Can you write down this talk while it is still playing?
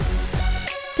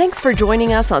Thanks for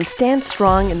joining us on Stand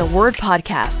Strong in the Word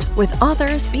podcast with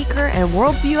author, speaker, and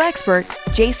worldview expert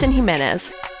Jason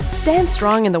Jimenez. Stand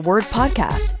Strong in the Word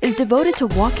podcast is devoted to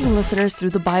walking listeners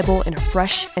through the Bible in a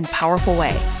fresh and powerful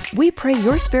way. We pray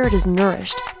your spirit is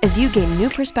nourished as you gain new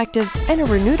perspectives and a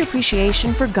renewed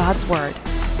appreciation for God's Word.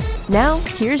 Now,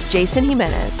 here's Jason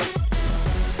Jimenez.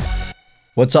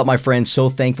 What's up, my friends? So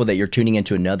thankful that you're tuning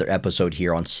into another episode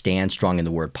here on Stand Strong in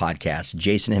the Word podcast.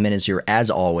 Jason Jimenez here, as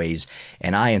always,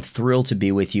 and I am thrilled to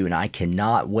be with you, and I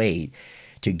cannot wait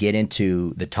to get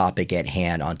into the topic at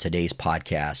hand on today's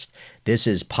podcast. This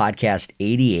is podcast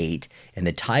 88, and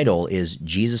the title is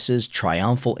Jesus'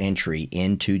 Triumphal Entry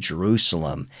into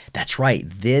Jerusalem. That's right,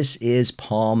 this is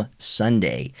Palm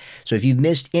Sunday. So if you've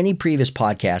missed any previous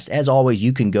podcast, as always,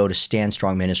 you can go to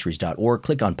standstrongministries.org,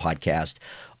 click on podcast.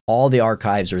 All the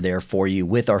archives are there for you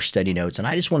with our study notes. And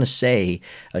I just want to say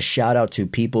a shout out to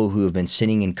people who have been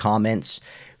sending in comments,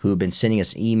 who have been sending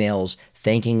us emails,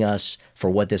 thanking us for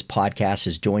what this podcast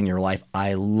is doing in your life.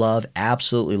 I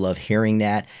absolutely love hearing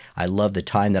that. I love the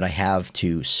time that I have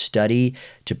to study,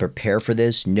 to prepare for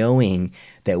this, knowing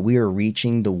that we are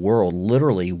reaching the world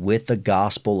literally with the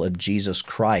gospel of Jesus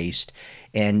Christ.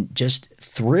 And just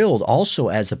thrilled also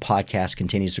as the podcast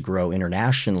continues to grow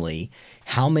internationally,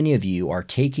 how many of you are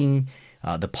taking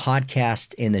the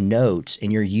podcast in the notes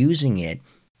and you're using it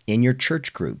in your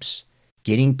church groups,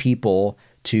 getting people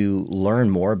to learn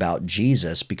more about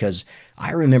Jesus? Because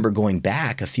I remember going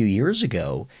back a few years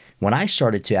ago when I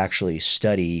started to actually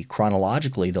study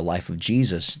chronologically the life of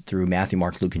Jesus through Matthew,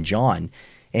 Mark, Luke, and John,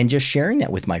 and just sharing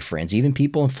that with my friends, even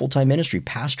people in full-time ministry,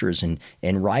 pastors and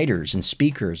writers and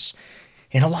speakers.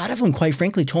 And a lot of them, quite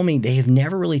frankly, told me they have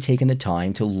never really taken the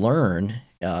time to learn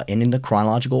in the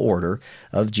chronological order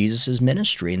of Jesus's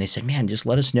ministry. And they said, man, just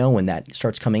let us know when that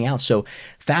starts coming out. So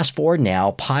fast forward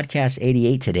now, podcast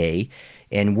 88 today,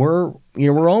 and we're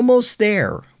almost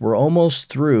there. We're almost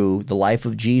through the life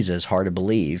of Jesus, hard to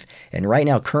believe. And right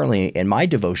now, currently in my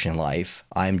devotion life,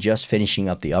 I'm just finishing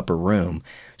up the upper room.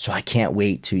 So I can't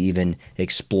wait to even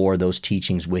explore those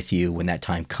teachings with you when that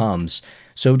time comes.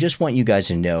 So just want you guys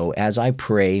to know, as I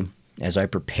pray, as I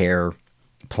prepare,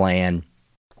 plan,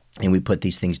 and we put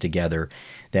these things together,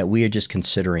 that we are just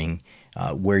considering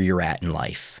where you're at in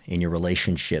life, in your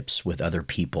relationships with other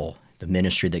people, the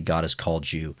ministry that God has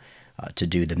called you to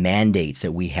do, the mandates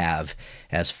that we have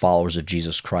as followers of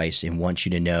Jesus Christ, and want you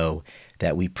to know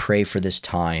that we pray for this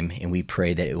time, and we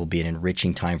pray that it will be an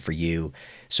enriching time for you.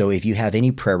 So if you have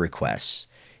any prayer requests,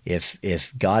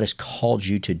 if God has called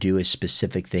you to do a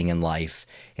specific thing in life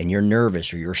and you're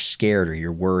nervous or you're scared or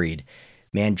you're worried,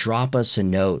 man, drop us a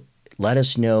note. Let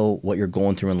us know what you're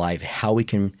going through in life, how we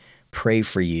can pray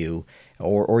for you,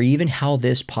 or even how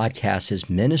this podcast has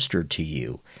ministered to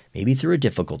you, maybe through a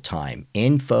difficult time.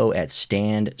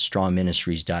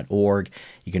 info@standstrongministries.org.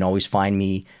 You can always find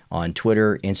me on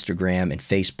Twitter, Instagram, and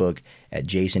Facebook at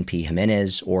Jason P.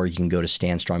 Jimenez, or you can go to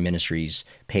Stand Strong Ministries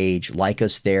page, like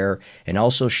us there, and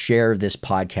also share this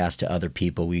podcast to other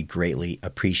people. We greatly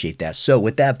appreciate that. So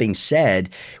with that being said,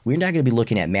 we're now going to be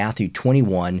looking at Matthew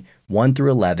 21, 1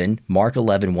 through 11, Mark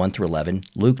 11, 1 through 11,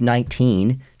 Luke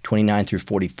 19, 29 through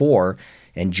 44,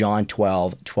 and John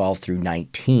 12, 12 through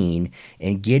 19,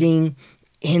 and getting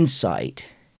insight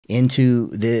into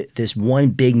this one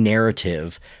big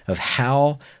narrative of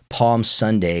how Palm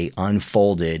Sunday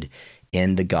unfolded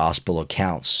in the gospel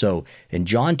accounts. So in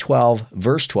John 12,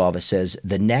 verse 12, it says,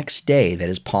 the next day, that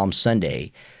is Palm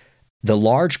Sunday, the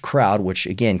large crowd, which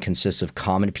again consists of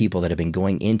common people that have been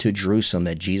going into Jerusalem,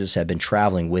 that Jesus had been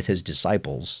traveling with his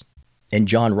disciples. And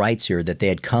John writes here that they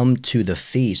had come to the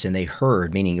feast and they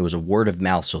heard, meaning it was a word of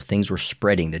mouth, so things were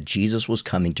spreading that Jesus was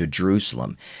coming to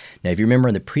Jerusalem. Now, if you remember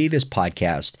in the previous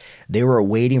podcast, they were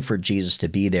waiting for Jesus to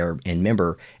be there. And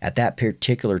remember, at that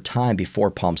particular time before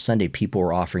Palm Sunday, people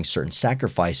were offering certain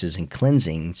sacrifices and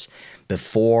cleansings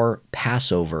before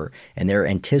Passover, and they're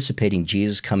anticipating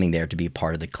Jesus coming there to be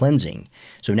part of the cleansing.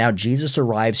 So now Jesus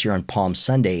arrives here on Palm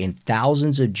Sunday, and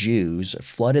thousands of Jews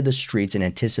flooded the streets in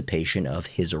anticipation of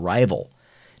his arrival.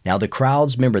 Now the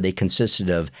crowds, remember, they consisted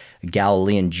of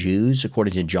Galilean Jews,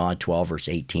 according to John 12, verse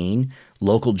 18,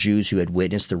 local Jews who had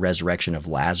witnessed the resurrection of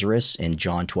Lazarus in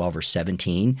John 12, verse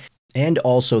 17, and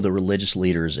also the religious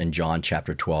leaders in John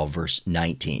chapter 12, verse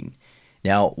 19.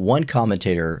 Now, one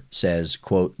commentator says,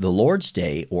 quote, the Lord's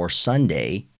Day, or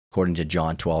Sunday, according to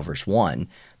John 12, verse 1,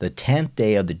 the 10th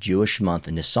day of the Jewish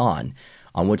month Nisan,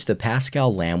 on which the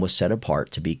Paschal lamb was set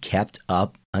apart to be kept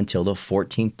up until the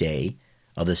 14th day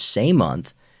of the same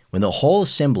month, when the whole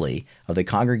assembly of the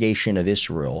congregation of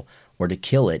Israel were to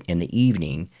kill it in the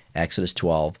evening, Exodus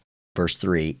 12, verse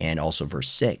 3, and also verse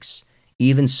 6.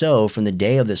 Even so, from the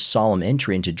day of this solemn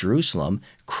entry into Jerusalem,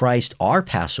 Christ, our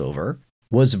Passover,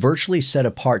 was virtually set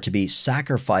apart to be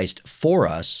sacrificed for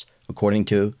us, according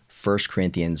to 1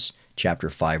 Corinthians chapter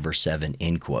 5, verse 7,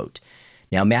 end quote.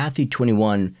 Now, Matthew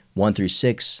 21, 1 through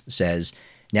 6 says,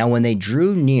 "Now when they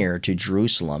drew near to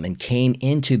Jerusalem and came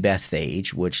into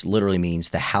Bethphage," which literally means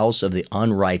the house of the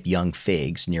unripe young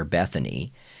figs near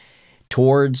Bethany,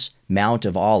 "towards Mount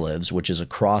of Olives, which is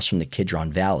across from the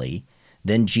Kidron Valley,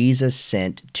 then Jesus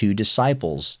sent 2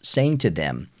 disciples, saying to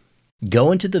them,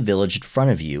 'Go into the village in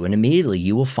front of you, and immediately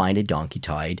you will find a donkey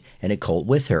tied and a colt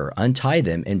with her. Untie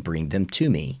them and bring them to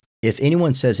me. If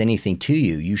anyone says anything to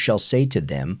you, you shall say to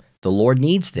them, the Lord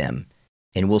needs them,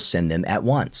 and will send them at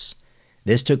once.'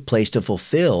 This took place to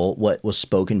fulfill what was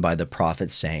spoken by the prophet,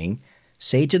 saying,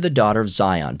 'Say to the daughter of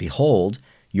Zion, Behold,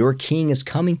 your king is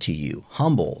coming to you,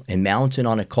 humble and mounted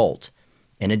on a colt,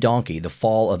 and a donkey, the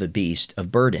fall of a beast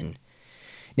of burden.'"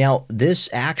 Now, this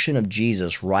action of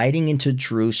Jesus riding into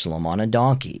Jerusalem on a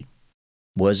donkey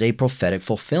was a prophetic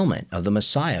fulfillment of the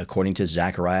Messiah, according to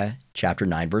Zechariah chapter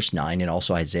 9, verse 9, and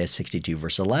also Isaiah 62,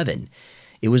 verse 11.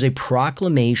 It was a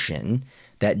proclamation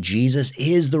that Jesus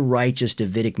is the righteous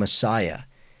Davidic Messiah.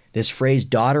 This phrase,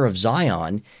 daughter of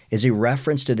Zion, is a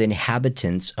reference to the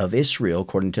inhabitants of Israel,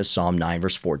 according to Psalm 9,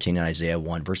 verse 14, and Isaiah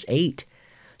 1, verse 8.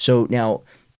 So now,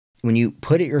 when you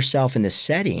put it yourself in the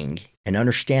setting and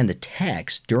understand the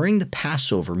text, during the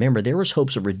Passover, remember, there was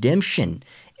hopes of redemption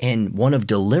and one of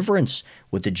deliverance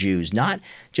with the Jews, not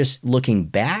just looking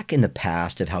back in the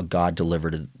past of how God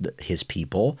delivered his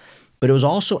people, but it was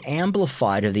also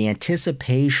amplified of the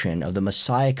anticipation of the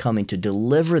Messiah coming to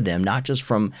deliver them, not just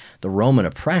from the Roman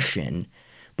oppression,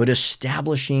 but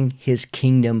establishing his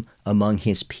kingdom among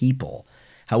his people.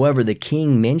 However, the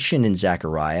king mentioned in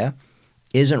Zechariah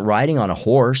isn't riding on a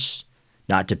horse,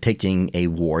 not depicting a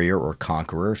warrior or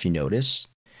conqueror, if you notice,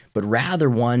 but rather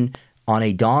one on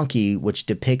a donkey, which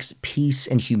depicts peace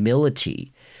and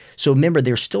humility. So remember,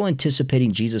 they're still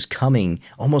anticipating Jesus coming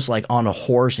almost like on a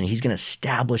horse, and he's going to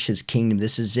establish his kingdom.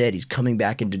 This is it. He's coming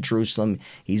back into Jerusalem.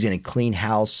 He's going to clean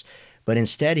house. But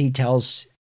instead, he tells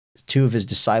 2 of his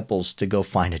disciples to go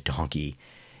find a donkey,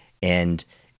 and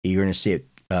you're going to see it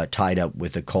tied up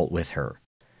with a colt with her.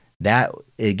 That,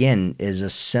 again, is a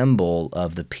symbol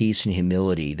of the peace and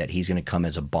humility that he's going to come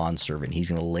as a bondservant. He's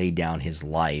going to lay down his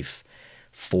life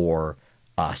for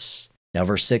us. Now,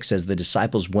 verse 6 says, the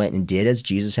disciples went and did as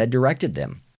Jesus had directed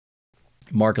them.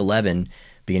 Mark 11,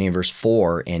 beginning in verse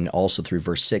 4 and also through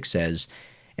verse 6 says,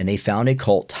 and they found a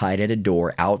colt tied at a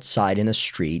door outside in the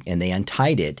street, and they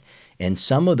untied it. And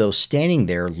some of those standing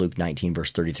there, Luke 19, verse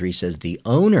 33 says, the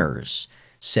owners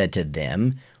said to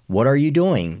them, what are you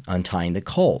doing untying the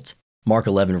colt? Mark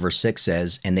 11, verse 6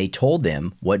 says, and they told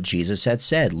them what Jesus had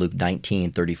said. Luke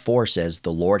 19, 34 says,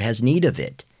 the Lord has need of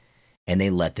it. And they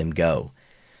let them go.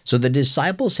 So the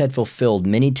disciples had fulfilled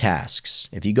many tasks.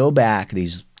 If you go back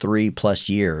these 3+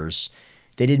 years,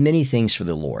 they did many things for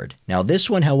the Lord. Now this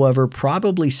one, however,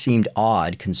 probably seemed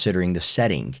odd considering the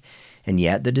setting. And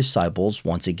yet the disciples,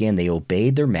 once again, they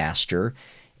obeyed their master,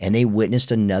 and they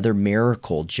witnessed another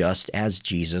miracle just as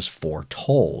Jesus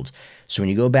foretold. So when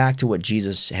you go back to what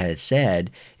Jesus had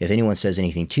said, if anyone says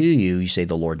anything to you, you say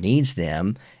the Lord needs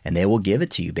them, and they will give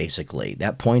it to you, basically.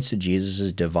 That points to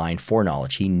Jesus' divine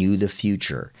foreknowledge. He knew the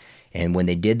future. And when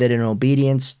they did that in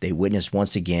obedience, they witnessed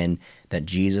once again that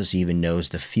Jesus even knows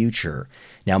the future.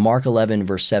 Now, Mark 11,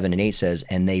 verse 7 and 8 says,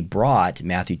 and they brought,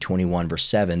 Matthew 21, verse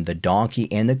 7, the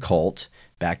donkey and the colt,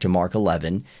 back to Mark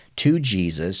 11, to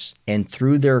Jesus, and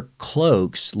threw their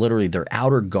cloaks, literally their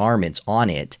outer garments, on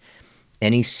it,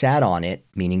 and he sat on it,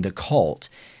 meaning the colt.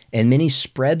 And many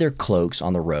spread their cloaks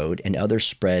on the road, and others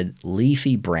spread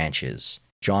leafy branches.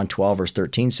 John 12, verse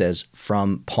 13 says,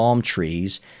 from palm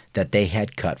trees that they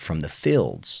had cut from the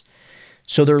fields.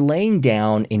 So they're laying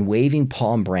down and waving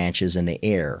palm branches in the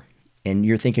air. And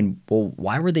you're thinking, well,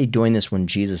 why were they doing this when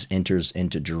Jesus enters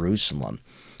into Jerusalem?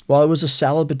 Well, it was a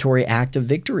celebratory act of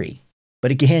victory.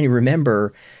 But again,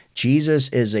 remember, Jesus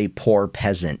is a poor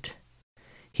peasant.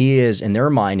 He is, in their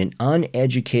mind, an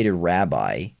uneducated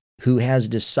rabbi who has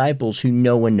disciples who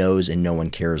no one knows and no one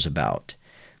cares about.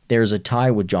 There's a tie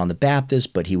with John the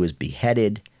Baptist, but he was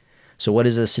beheaded. So what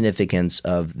is the significance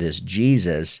of this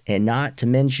Jesus? And not to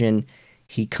mention,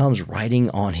 he comes riding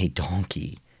on a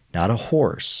donkey, not a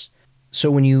horse.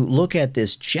 So when you look at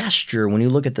this gesture, when you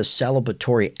look at the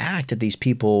celebratory act that these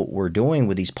people were doing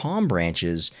with these palm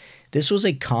branches, this was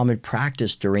a common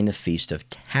practice during the Feast of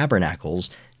Tabernacles,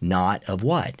 not of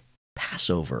what?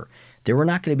 Passover. They were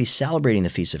not going to be celebrating the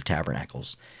Feast of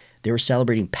Tabernacles. They were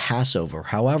celebrating Passover.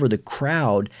 However, the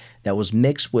crowd that was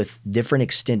mixed with different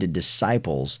extended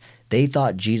disciples, They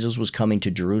thought Jesus was coming to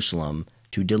Jerusalem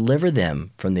to deliver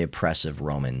them from the oppressive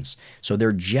Romans. So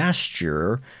their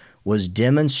gesture was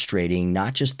demonstrating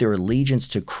not just their allegiance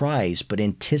to Christ, but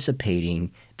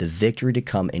anticipating the victory to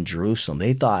come in Jerusalem.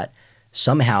 They thought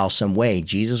somehow, some way,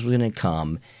 Jesus was going to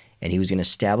come and he was going to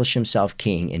establish himself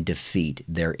king and defeat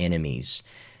their enemies.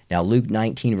 Now, Luke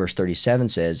 19, verse 37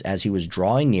 says, as he was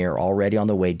drawing near, already on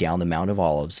the way down the Mount of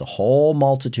Olives, the whole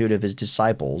multitude of his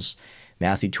disciples,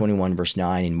 Matthew 21, verse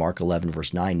 9, and Mark 11,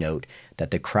 verse 9 note that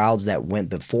the crowds that went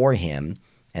before him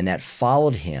and that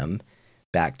followed him,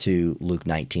 back to Luke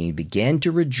 19, began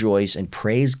to rejoice and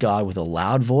praise God with a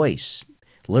loud voice.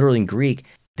 Literally in Greek,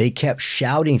 they kept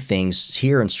shouting things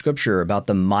here in Scripture about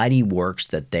the mighty works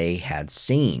that they had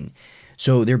seen.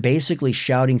 So they're basically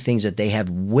shouting things that they have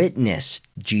witnessed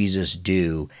Jesus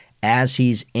do as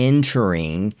he's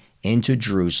entering into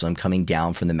Jerusalem, coming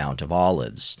down from the Mount of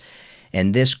Olives.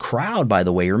 And this crowd, by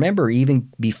the way, remember, even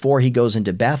before he goes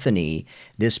into Bethany,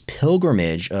 this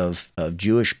pilgrimage of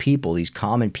Jewish people, these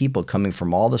common people coming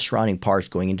from all the surrounding parts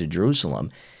going into Jerusalem,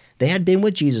 they had been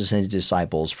with Jesus and his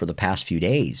disciples for the past few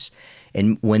days.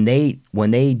 And when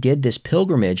they did this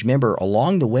pilgrimage, remember,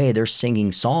 along the way, they're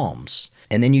singing psalms.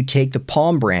 And then you take the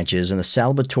palm branches and the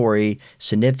celebratory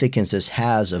significance this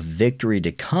has of victory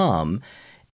to come,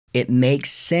 it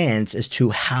makes sense as to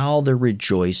how they're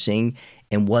rejoicing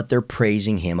and what they're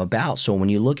praising him about. So when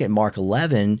you look at Mark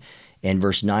 11 and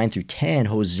verse 9 through 10,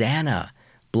 Hosanna,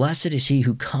 blessed is he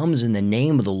who comes in the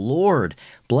name of the Lord.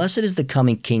 Blessed is the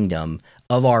coming kingdom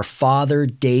of our father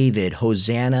David.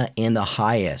 Hosanna in the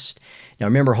highest. Now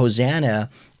remember, Hosanna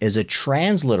is a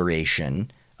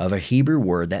transliteration of a Hebrew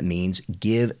word that means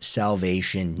give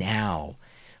salvation now.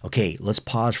 Okay, let's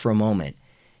pause for a moment.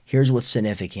 Here's what's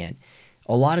significant.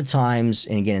 A lot of times,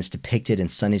 and again, it's depicted in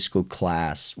Sunday school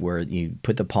class where you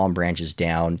put the palm branches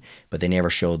down, but they never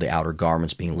show the outer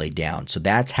garments being laid down. So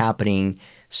that's happening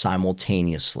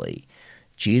simultaneously.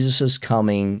 Jesus is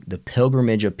coming, the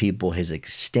pilgrimage of people, his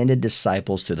extended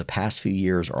disciples through the past few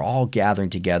years are all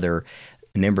gathering together.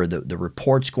 Remember, the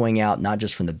reports going out, not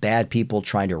just from the bad people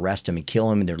trying to arrest him and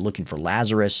kill him, and they're looking for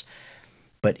Lazarus,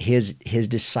 but his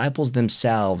disciples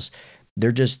themselves,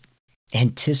 they're just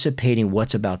anticipating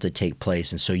what's about to take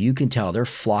place. And so you can tell they're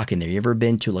flocking there. You ever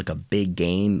been to like a big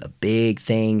game, a big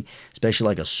thing, especially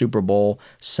like a Super Bowl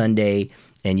Sunday,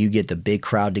 and you get the big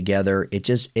crowd together?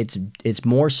 It's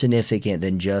more significant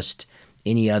than just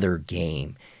any other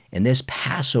game. And this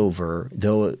Passover,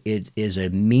 though it is a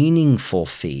meaningful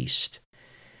feast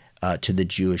to the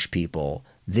Jewish people,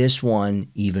 this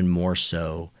one even more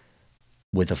so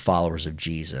with the followers of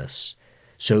Jesus.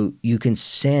 So you can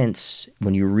sense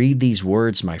when you read these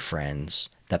words, my friends,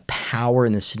 the power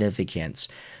and the significance.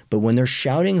 But when they're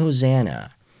shouting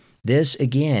Hosanna, this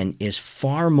again is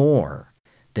far more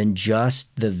than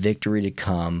just the victory to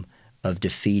come of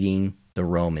defeating the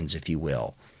Romans, if you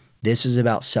will. This is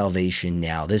about salvation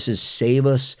now. This is save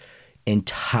us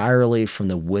entirely from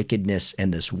the wickedness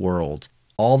in this world.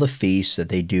 All the feasts that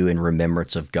they do in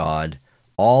remembrance of God,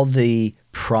 all the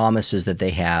promises that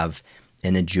they have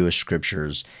in the Jewish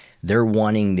scriptures, they're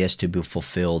wanting this to be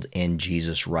fulfilled in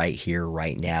Jesus right here,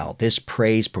 right now. This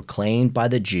praise proclaimed by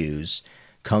the Jews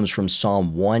comes from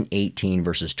Psalm 118,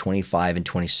 verses 25 and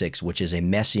 26, which is a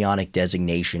messianic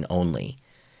designation only.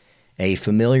 A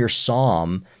familiar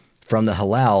psalm from the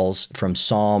Hallels, from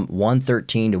Psalm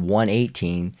 113 to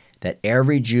 118, that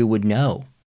every Jew would know.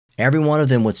 Every one of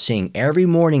them would sing every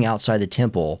morning outside the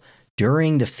temple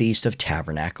during the Feast of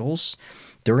Tabernacles,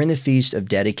 during the Feast of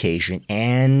Dedication,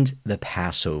 and the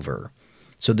Passover.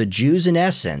 So the Jews, in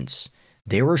essence,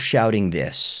 they were shouting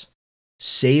this: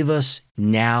 save us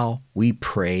now, we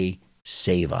pray,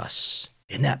 save us.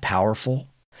 Isn't that powerful?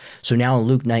 So now in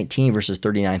Luke 19, verses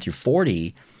 39 through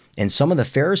 40, and some of the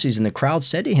Pharisees in the crowd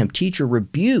said to him, "Teacher,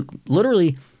 rebuke,"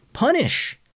 literally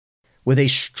punish, with a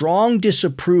strong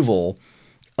disapproval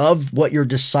of what your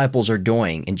disciples are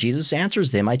doing. And Jesus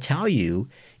answers them, "I tell you,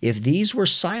 if these were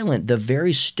silent, the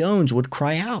very stones would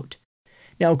cry out."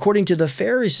 Now, according to the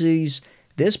Pharisees,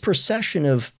 this procession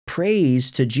of praise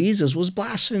to Jesus was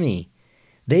blasphemy.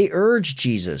 They urged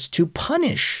Jesus to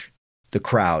punish the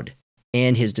crowd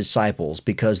and his disciples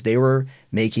because they were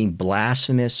making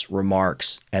blasphemous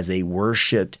remarks as they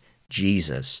worshiped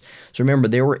Jesus. So remember,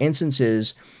 there were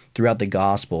instances throughout the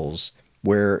Gospels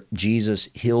where Jesus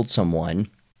healed someone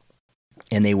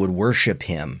and they would worship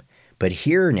him. But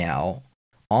here now,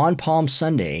 on Palm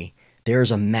Sunday,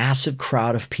 there's a massive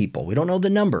crowd of people. We don't know the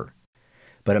number,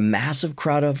 but a massive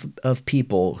crowd of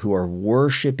people who are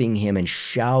worshiping him and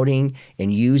shouting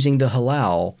and using the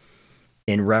Hallel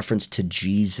in reference to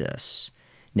Jesus.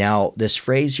 Now, this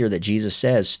phrase here that Jesus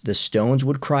says, the stones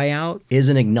would cry out, is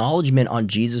an acknowledgement on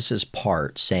Jesus's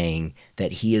part saying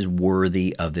that he is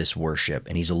worthy of this worship.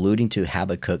 And he's alluding to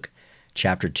Habakkuk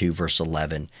chapter 2, verse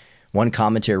 11. One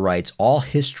commentary writes, all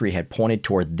history had pointed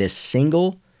toward this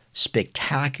single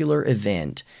spectacular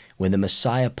event when the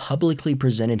Messiah publicly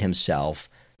presented himself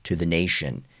to the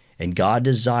nation. And God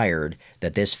desired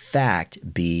that this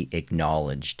fact be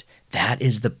acknowledged. That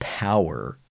is the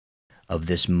power of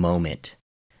this moment.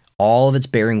 All of it's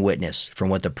bearing witness from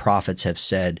what the prophets have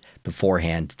said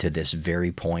beforehand to this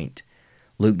very point.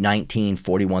 Luke 19,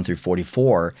 41 through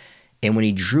 44, and when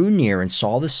he drew near and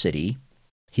saw the city,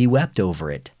 he wept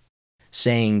over it,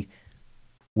 saying,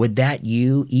 would that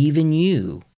you, even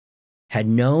you, had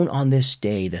known on this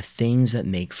day the things that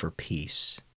make for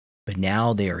peace, but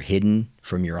now they are hidden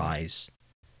from your eyes.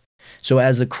 So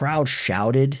as the crowd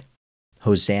shouted,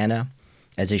 Hosanna,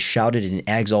 as they shouted in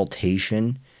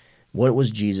exaltation, what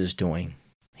was Jesus doing?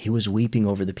 He was weeping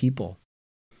over the people.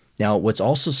 Now, what's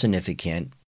also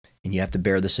significant, and you have to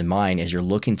bear this in mind as you're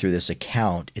looking through this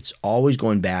account, it's always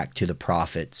going back to the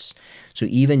prophets. So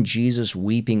even Jesus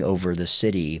weeping over the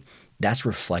city, that's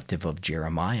reflective of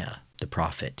Jeremiah, the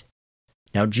prophet.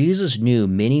 Now, Jesus knew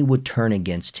many would turn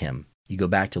against him. You go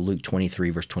back to Luke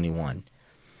 23, verse 21.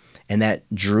 And that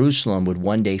Jerusalem would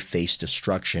one day face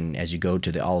destruction as you go to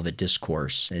the Olivet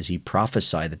Discourse, as he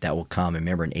prophesied that will come.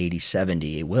 Remember, in AD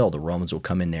 70, it will. The Romans will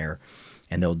come in there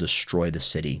and they'll destroy the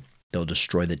city. They'll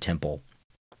destroy the temple.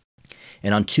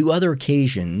 And on two other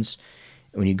occasions,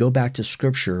 when you go back to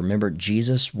Scripture, remember,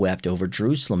 Jesus wept over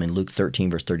Jerusalem in Luke 13,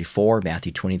 verse 34,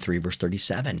 Matthew 23, verse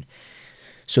 37.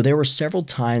 So there were several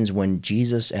times when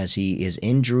Jesus, as he is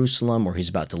in Jerusalem or he's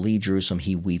about to leave Jerusalem,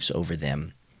 he weeps over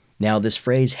them. Now, this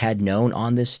phrase, had known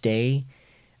on this day,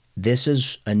 this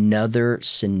is another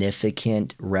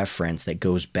significant reference that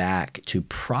goes back to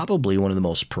probably one of the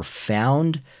most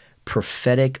profound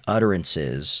prophetic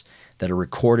utterances that are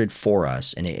recorded for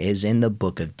us, and it is in the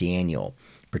book of Daniel,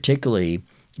 particularly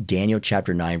Daniel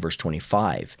chapter 9, verse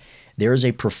 25. There is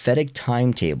a prophetic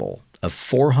timetable of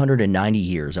 490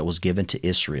 years that was given to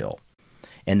Israel.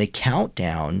 And the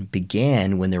countdown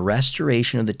began when the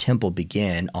restoration of the temple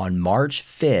began on March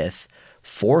 5th,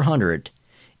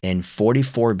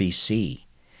 444 BC.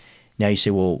 Now you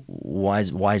say, well, why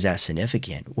is that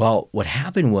significant? Well, what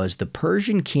happened was the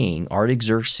Persian king,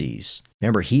 Artaxerxes,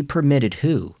 remember, he permitted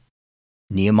who?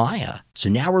 Nehemiah. So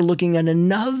now we're looking at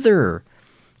another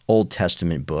Old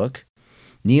Testament book.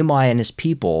 Nehemiah and his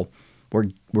people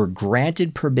were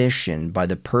granted permission by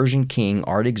the Persian king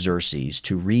Artaxerxes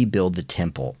to rebuild the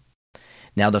temple.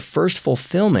 Now, the first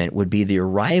fulfillment would be the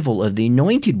arrival of the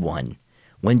Anointed One,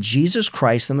 when Jesus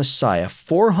Christ, the Messiah,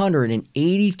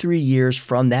 483 years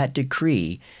from that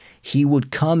decree, he would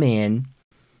come in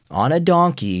on a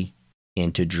donkey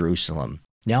into Jerusalem.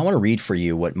 Now, I want to read for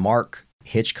you what Mark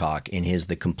Hitchcock, in his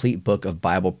The Complete Book of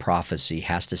Bible Prophecy,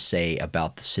 has to say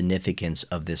about the significance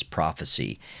of this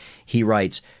prophecy. He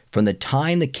writes, from the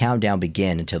time the countdown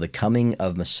began until the coming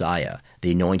of Messiah,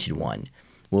 the Anointed One,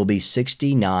 will be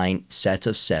 69 sets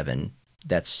of 7,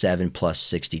 that's 7 plus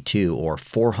 62, or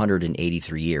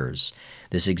 483 years.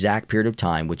 This exact period of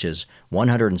time, which is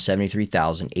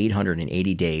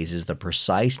 173,880 days, is the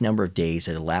precise number of days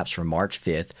that elapsed from March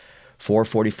 5th,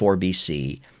 444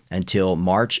 BC, until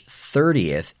March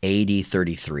 30th, AD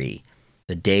 33,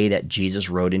 the day that Jesus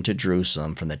rode into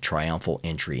Jerusalem from the triumphal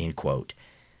entry, end quote.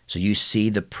 So you see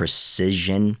the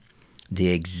precision,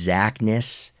 the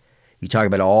exactness. You talk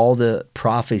about all the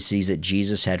prophecies that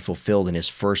Jesus had fulfilled in his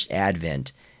first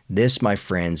advent. This, my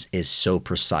friends, is so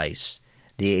precise.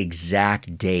 The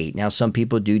exact date. Now, some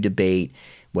people do debate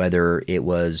whether it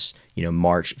was,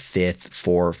 March 5th,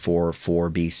 444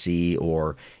 BC,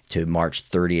 or to March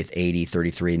 30th, AD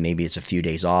 33, and maybe it's a few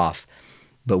days off.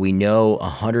 But we know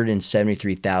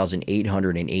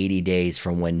 173,880 days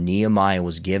from when Nehemiah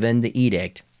was given the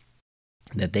edict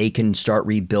that they can start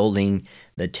rebuilding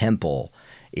the temple.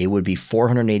 It would be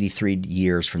 483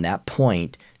 years from that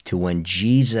point to when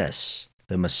Jesus,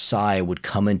 the Messiah, would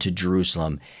come into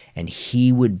Jerusalem, and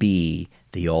he would be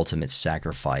the ultimate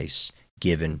sacrifice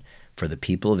given for the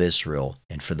people of Israel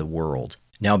and for the world.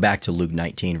 Now back to Luke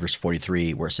 19, verse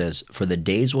 43, where it says, for the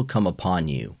days will come upon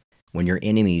you when your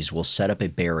enemies will set up a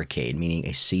barricade, meaning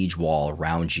a siege wall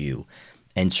around you,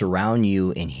 and surround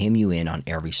you and hem you in on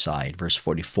every side. Verse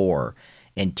 44,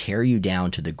 and tear you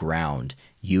down to the ground,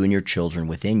 you and your children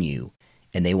within you,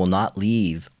 and they will not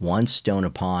leave one stone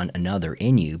upon another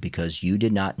in you, because you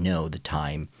did not know the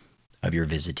time of your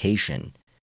visitation.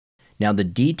 Now the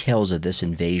details of this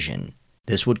invasion,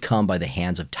 this would come by the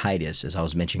hands of Titus, as I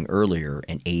was mentioning earlier,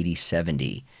 in AD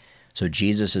 70. So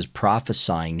Jesus is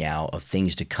prophesying now of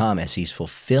things to come as he's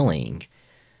fulfilling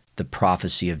the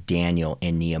prophecy of Daniel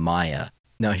and Nehemiah.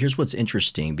 Now, here's what's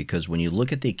interesting, because when you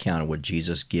look at the account of what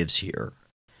Jesus gives here,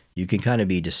 you can kind of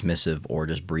be dismissive or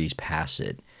just breeze past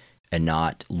it and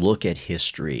not look at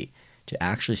history to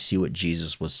actually see what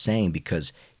Jesus was saying,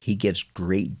 because he gives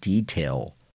great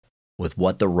detail with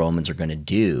what the Romans are going to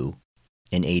do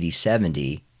in AD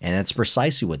 70, and that's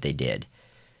precisely what they did.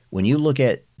 When you look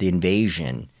at the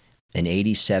invasion in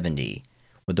AD 70,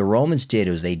 what the Romans did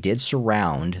was they did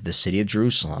surround the city of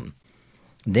Jerusalem.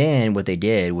 Then what they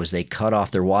did was they cut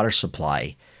off their water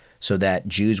supply so that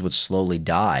Jews would slowly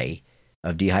die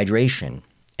of dehydration.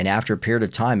 And after a period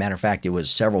of time, matter of fact, it was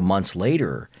several months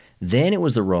later, then it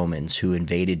was the Romans who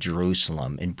invaded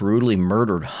Jerusalem and brutally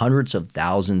murdered hundreds of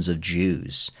thousands of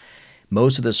Jews.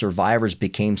 Most of the survivors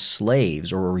became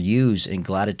slaves or were used in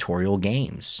gladiatorial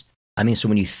games. I mean, so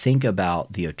when you think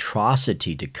about the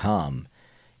atrocity to come,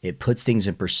 it puts things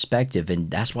in perspective. And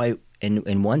that's why,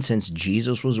 in one sense,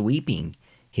 Jesus was weeping.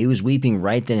 He was weeping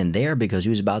right then and there because he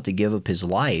was about to give up his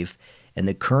life. And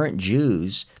the current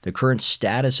Jews, the current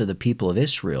status of the people of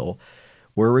Israel,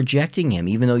 were rejecting him,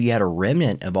 even though you had a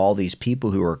remnant of all these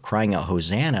people who were crying out,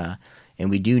 Hosanna. And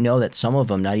we do know that some of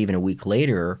them, not even a week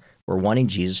later, were wanting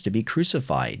Jesus to be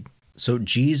crucified. So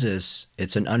Jesus,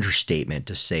 it's an understatement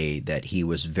to say that he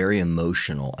was very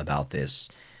emotional about this.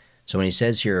 So when he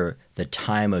says here, the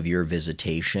time of your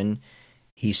visitation,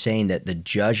 he's saying that the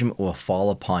judgment will fall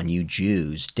upon you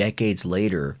Jews decades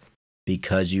later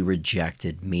because you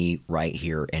rejected me right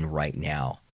here and right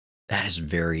now. That is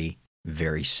very,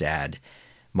 very sad.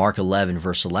 Mark 11,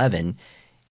 verse 11,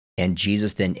 and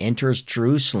Jesus then enters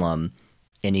Jerusalem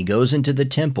and he goes into the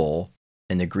temple.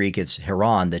 In the Greek, it's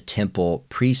Heron, the temple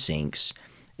precincts.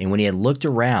 And when he had looked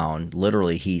around,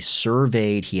 literally, he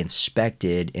surveyed, he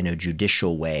inspected in a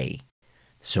judicial way.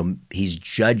 So he's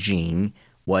judging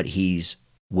what he's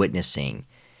witnessing.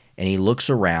 And he looks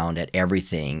around at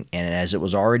everything. And as it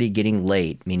was already getting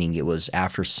late, meaning it was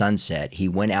after sunset, he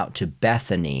went out to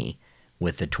Bethany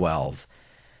with the 12.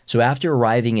 So after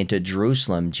arriving into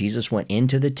Jerusalem, Jesus went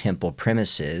into the temple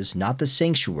premises, not the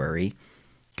sanctuary,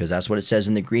 because that's what it says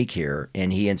in the Greek here,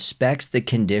 and he inspects the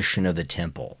condition of the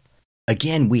temple.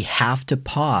 Again, we have to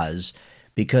pause,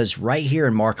 because right here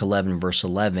in Mark 11, verse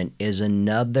 11, is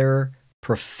another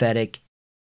prophetic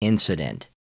incident.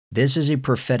 This is a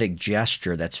prophetic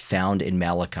gesture that's found in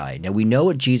Malachi. Now, we know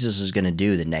what Jesus is going to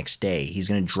do the next day. He's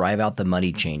going to drive out the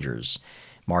money changers,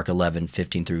 Mark 11,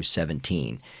 15 through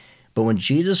 17. But when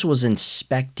Jesus was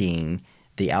inspecting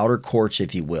the outer courts,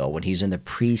 if you will, when he's in the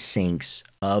precincts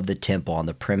of the temple on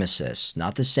the premises,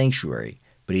 not the sanctuary,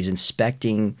 but he's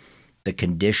inspecting the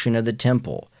condition of the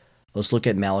temple. Let's look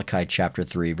at Malachi chapter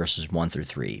 3, verses 1 through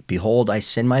 3. Behold, I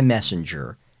send my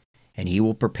messenger, and he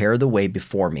will prepare the way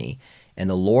before me, and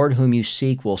the Lord whom you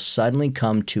seek will suddenly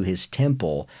come to his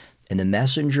temple, and the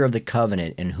messenger of the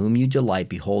covenant in whom you delight,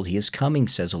 behold, he is coming,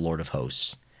 says the Lord of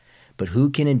hosts. But who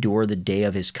can endure the day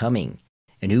of his coming?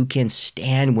 And who can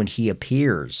stand when he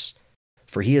appears?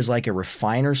 For he is like a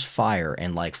refiner's fire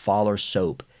and like fuller's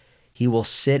soap. He will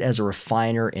sit as a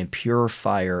refiner and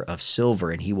purifier of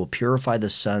silver, and he will purify the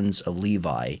sons of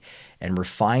Levi and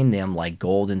refine them like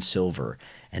gold and silver,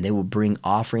 and they will bring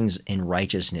offerings in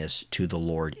righteousness to the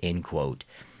Lord, end quote.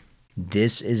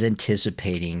 This is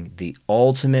anticipating the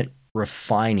ultimate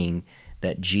refining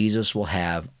that Jesus will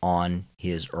have on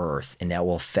his earth, and that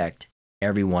will affect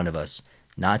every one of us.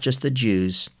 Not just the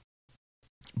Jews,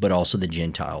 but also the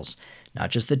Gentiles.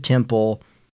 Not just the temple,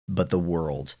 but the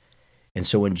world. And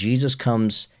so when Jesus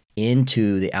comes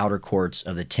into the outer courts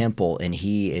of the temple and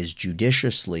he is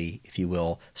judiciously, if you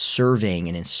will, surveying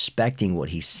and inspecting what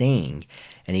he's seeing,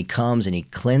 and he comes and he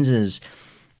cleanses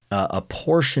a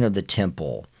portion of the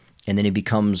temple, and then he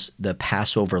becomes the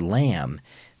Passover lamb,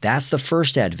 that's the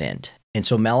first advent. And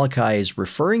so Malachi is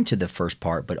referring to the first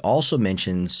part, but also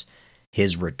mentions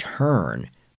his return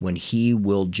when he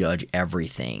will judge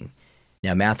everything.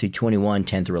 Now, Matthew 21,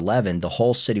 10 through 11, the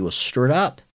whole city was stirred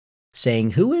up,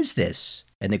 saying, "Who is this?"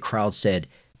 And the crowd said,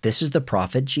 "This is the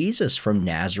prophet Jesus from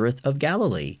Nazareth of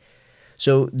Galilee."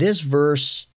 So this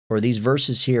verse, or these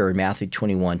verses here in Matthew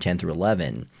 21, 10 through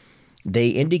 11, they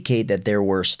indicate that there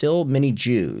were still many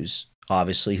Jews,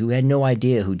 obviously, who had no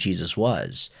idea who Jesus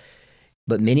was.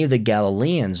 But many of the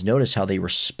Galileans, notice how they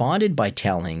responded by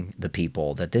telling the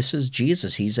people that this is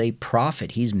Jesus. He's a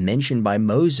prophet. He's mentioned by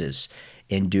Moses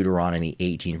in Deuteronomy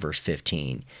 18, verse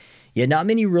 15. Yet not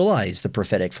many realize the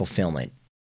prophetic fulfillment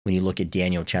when you look at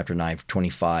Daniel chapter 9,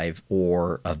 25,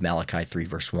 or of Malachi 3,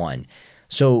 verse 1.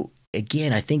 So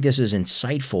again, I think this is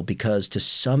insightful because to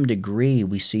some degree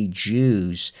we see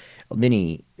Jews,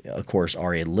 many of course,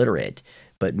 are illiterate,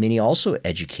 but many also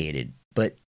educated.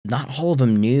 But not all of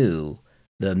them knew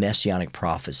the messianic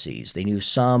prophecies. They knew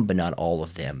some, but not all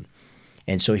of them.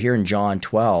 And so here in John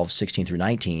 12, 16 through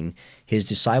 19, his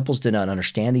disciples did not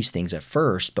understand these things at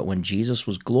first, but when Jesus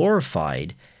was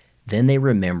glorified, then they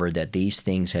remembered that these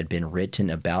things had been written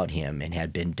about him and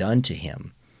had been done to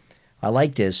him. I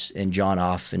like this, and John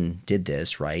often did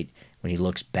this, right? When he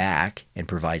looks back and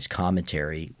provides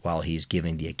commentary while he's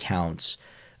giving the accounts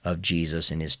of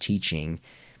Jesus and his teaching,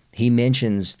 he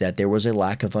mentions that there was a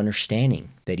lack of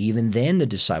understanding that even then the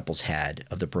disciples had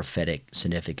of the prophetic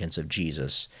significance of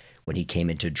Jesus when he came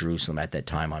into Jerusalem at that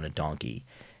time on a donkey.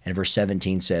 And verse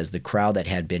 17 says, the crowd that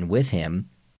had been with him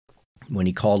when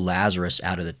he called Lazarus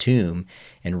out of the tomb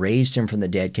and raised him from the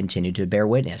dead continued to bear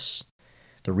witness.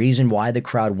 The reason why the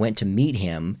crowd went to meet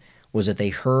him was that they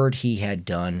heard he had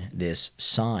done this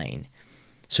sign.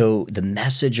 So the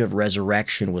message of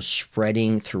resurrection was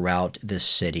spreading throughout the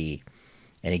city.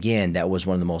 And again, that was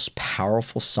one of the most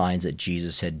powerful signs that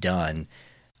Jesus had done,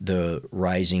 the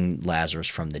rising Lazarus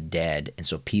from the dead. And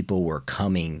so people were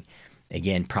coming,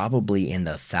 again, probably in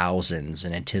the thousands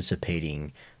and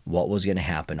anticipating what was going to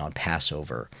happen on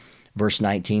Passover. Verse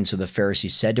 19, so the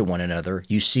Pharisees said to one another,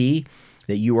 you see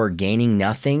that you are gaining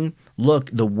nothing? Look,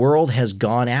 the world has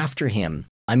gone after him.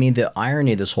 I mean, the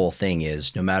irony of this whole thing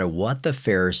is no matter what the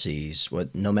Pharisees,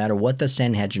 no matter what the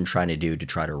Sanhedrin trying to do to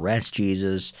try to arrest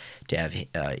Jesus, to have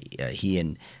he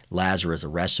and Lazarus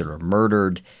arrested or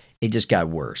murdered, it just got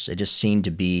worse. It just seemed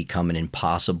to become an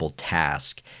impossible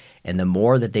task. And the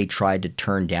more that they tried to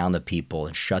turn down the people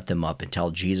and shut them up and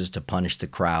tell Jesus to punish the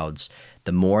crowds,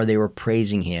 the more they were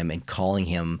praising him and calling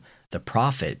him the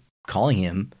prophet, calling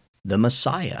him the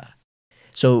Messiah.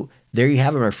 So there you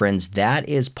have it, my friends. That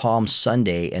is Palm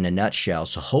Sunday in a nutshell.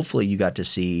 So hopefully you got to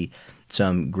see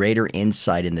some greater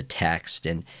insight in the text.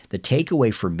 And the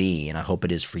takeaway for me, and I hope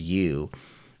it is for you,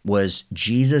 was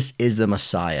Jesus is the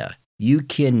Messiah. You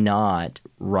cannot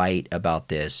write about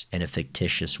this in a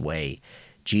fictitious way.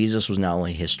 Jesus was not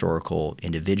only a historical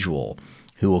individual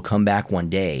who will come back one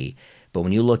day, but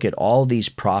when you look at all these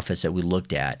prophets that we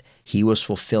looked at, he was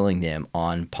fulfilling them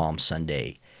on Palm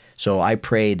Sunday. So I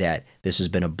pray that this has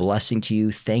been a blessing to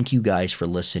you. Thank you guys for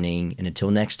listening. And until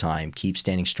next time, keep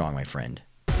standing strong, my friend.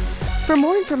 For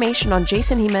more information on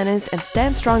Jason Jimenez and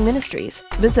Stand Strong Ministries,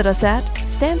 visit us at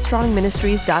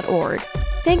standstrongministries.org.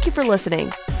 Thank you for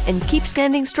listening, and keep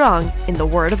standing strong in the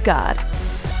Word of God.